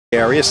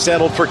Area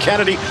settled for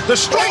Kennedy. The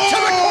strike to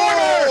the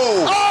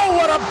corner! Oh,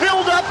 what a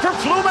build-up for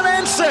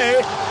Fluminense!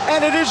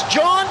 And it is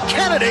John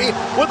Kennedy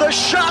with a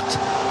shot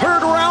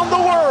heard around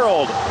the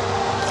world.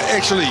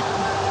 Actually,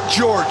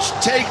 George,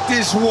 take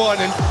this one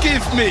and give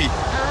me,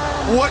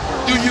 what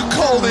do you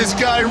call this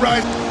guy,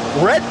 right?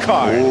 Red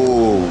card.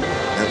 Oh,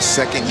 that's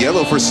second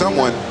yellow for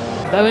someone.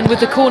 Bowen with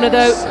the corner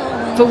though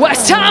for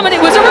West Ham, and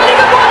it was a really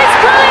good one. It's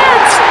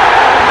brilliant!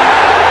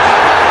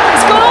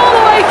 It's gone all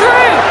the way through.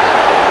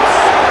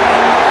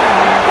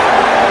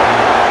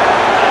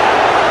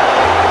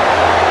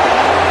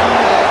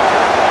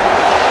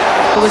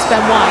 It was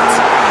Ben White,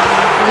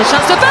 and a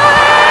chance to Bowen!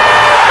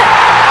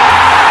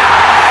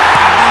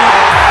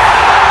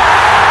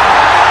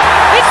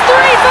 It's 3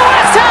 for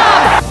West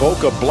Ham!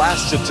 Boca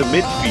blasted to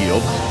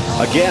midfield.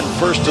 Again,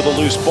 first to the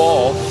loose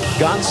ball.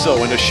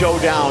 Gonzo in a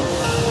showdown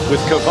with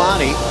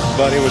Cavani,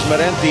 but it was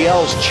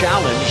Merentiel's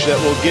challenge that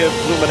will give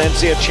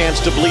Fluminense a chance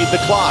to bleed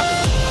the clock.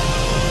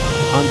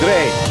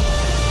 Andre.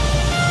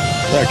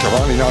 Yeah,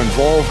 Cavani now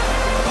involved.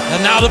 And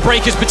now the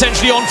break is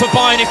potentially on for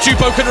Bayern if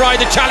Eto'o can ride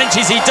the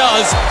challenges he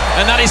does.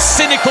 And that is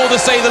cynical to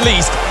say the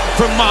least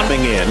from Man.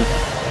 In.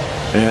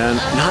 And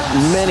not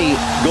many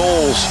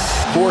goals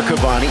for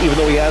Cavani, even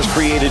though he has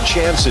created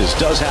chances.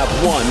 Does have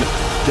one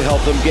to help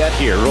them get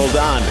here.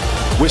 Roldan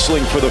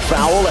whistling for the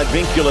foul.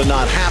 Advincula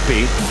not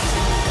happy.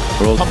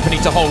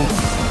 Company to hold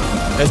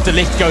as De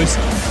Ligt goes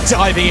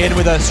diving in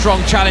with a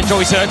strong challenge. Oh,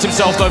 he's hurt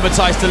himself though,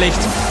 Matthijs De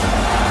Ligt.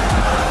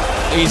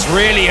 He's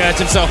really hurt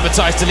himself,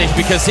 Matthijs De Ligt,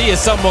 because he is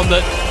someone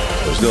that...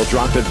 They'll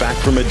drop it back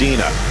for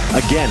Medina.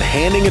 Again,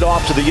 handing it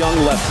off to the young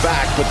left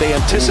back, but they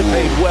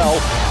anticipate well.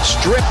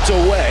 Stripped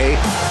away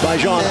by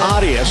Jean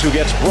Arias, who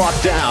gets brought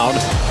down.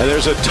 And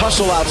there's a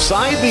tussle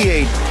outside the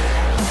 8.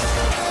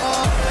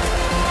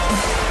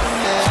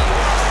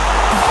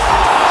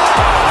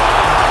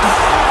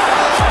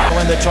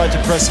 When they tried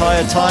to press high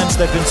at times,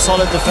 they've been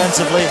solid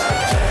defensively.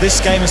 This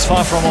game is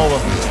far from over.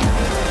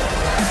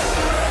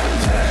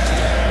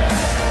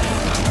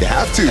 You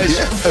have to.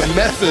 A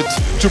method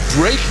to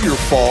break your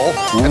fall.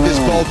 And this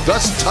ball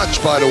does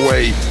touch, by the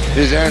way,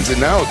 his hands. And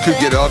now it could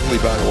get ugly,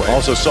 by the way.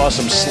 Also saw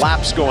some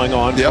slaps going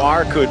on. Yep.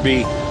 VAR could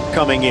be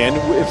coming in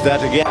if that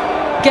again.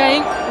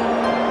 Game.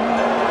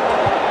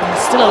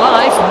 Still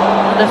alive.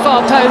 And the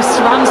far post.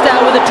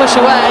 Ramsdale with a push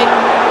away.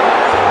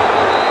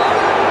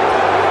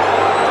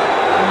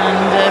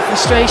 And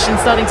frustration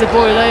starting to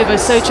boil over.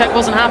 Souček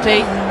wasn't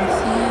happy.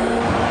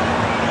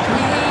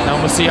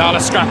 Now Musiala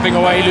scrapping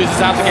away,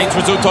 loses out against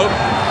Rizzuto.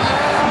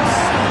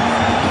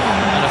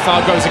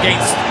 Foul goes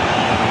against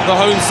the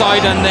home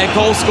side and their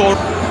goal scorer,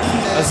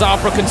 a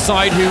Saarbrücken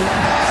side who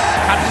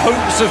had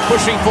hopes of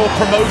pushing for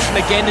promotion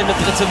again in the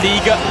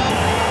Liga.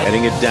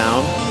 Heading it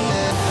down.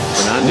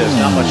 Fernandez,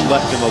 not much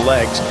left in the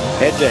legs.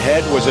 Head to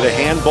head, was it a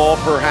handball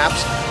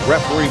perhaps?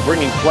 Referee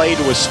bringing play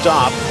to a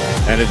stop,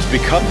 and it's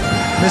become...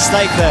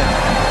 Mistake there.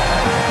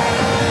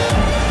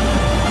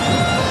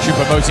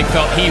 Choupo-Moting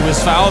felt he was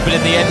fouled, but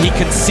in the end he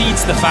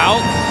concedes the foul.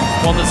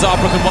 One that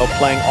Saarbrücken...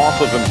 Playing off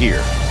of him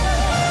here.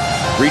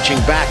 Reaching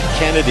back,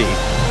 Kennedy,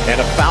 and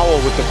a foul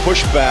with the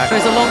pushback.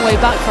 There's a long way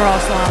back for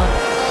Arsenal.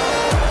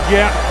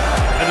 Yeah,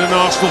 and an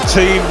Arsenal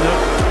team.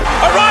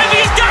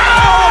 O'Reilly's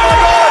goal!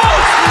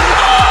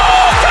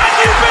 Oh, can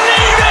you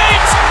believe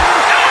it?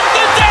 At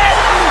the death,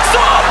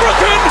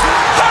 Saarbrücken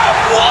have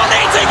won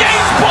it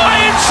against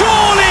Bayern,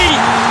 surely!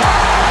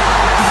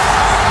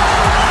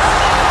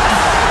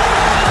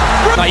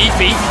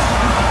 Laifi,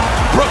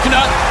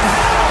 Bruckner.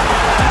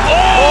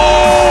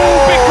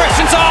 Oh, big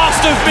questions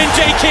asked of Min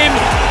Jae Kim.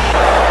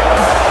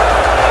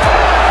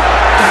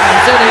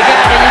 He's done it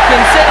again, and you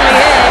can certainly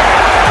hear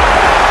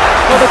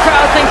what the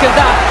crowd think of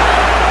that.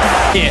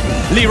 Here,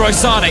 Leroy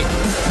Sané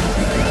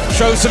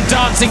shows some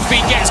dancing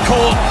feet, gets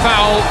caught,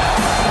 foul,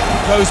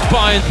 goes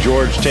Bayern.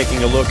 George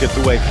taking a look at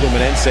the way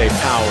Fluminense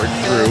powered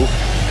through.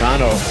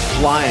 Cano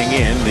flying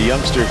in, the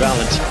youngster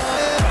Valentine.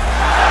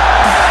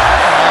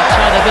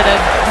 Trying a bit of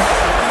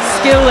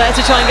skill there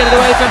to try and get it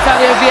away from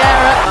Fabio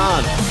Vieira.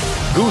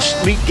 Goose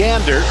meet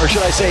Gander, or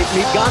should I say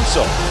meet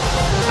Gonzo.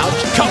 Out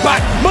to come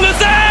back, Muller's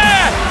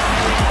there!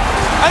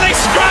 And they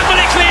scramble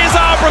it clear,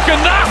 Saarbrücken.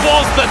 That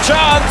was the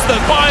chance that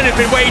Bayern had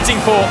been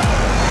waiting for.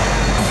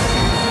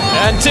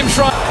 And Tim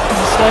Schreiber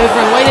Just over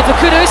and waited for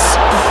Kudus.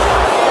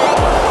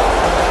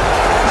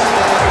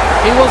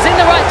 He was in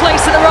the right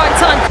place at the right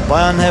time.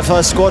 Bayern have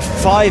scored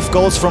 5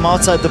 goals from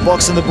outside the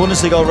box in the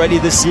Bundesliga already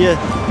this year.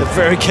 They're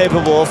very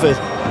capable of it.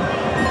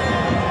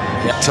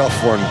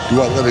 Tough one.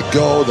 Do I let it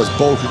go? Does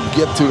Boca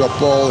get to the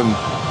ball and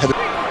head it?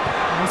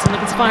 Wilson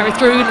looking to fire it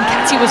through, and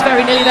Ketty was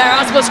very nearly there,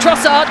 as was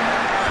Trossard.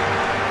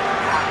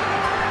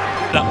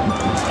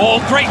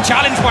 Oh, great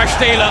challenge by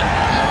Stehler.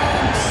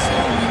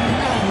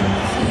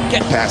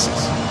 Get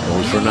passes.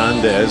 Oh,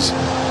 Fernandez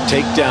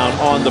takedown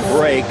on the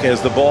break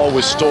as the ball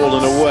was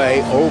stolen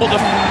away. Oh,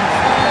 the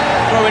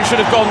throw-in should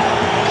have gone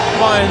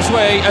Bayern's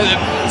way.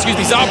 Excuse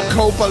me,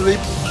 Copa League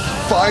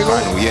final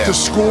to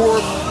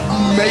score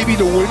maybe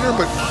the winner,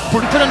 but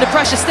put under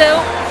pressure still.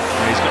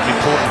 He's got an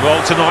important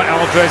role tonight,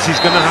 Alvarez. He's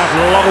going to have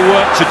a lot of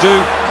work to do.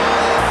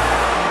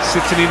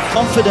 sitting in.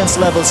 Confidence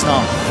levels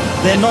now.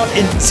 They're not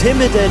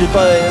intimidated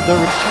by the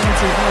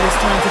Opportunity by this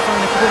time to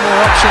find a couple more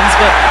options,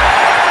 but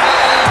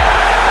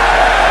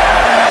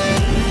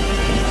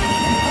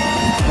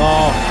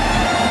oh.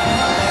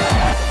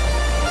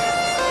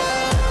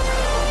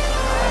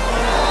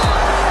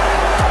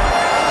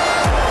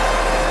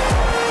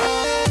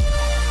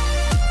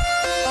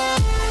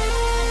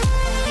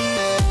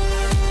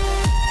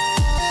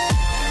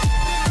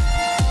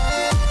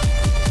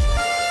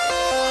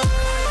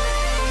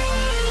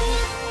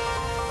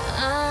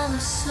 I'm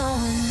so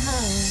in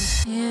love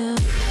with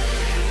you.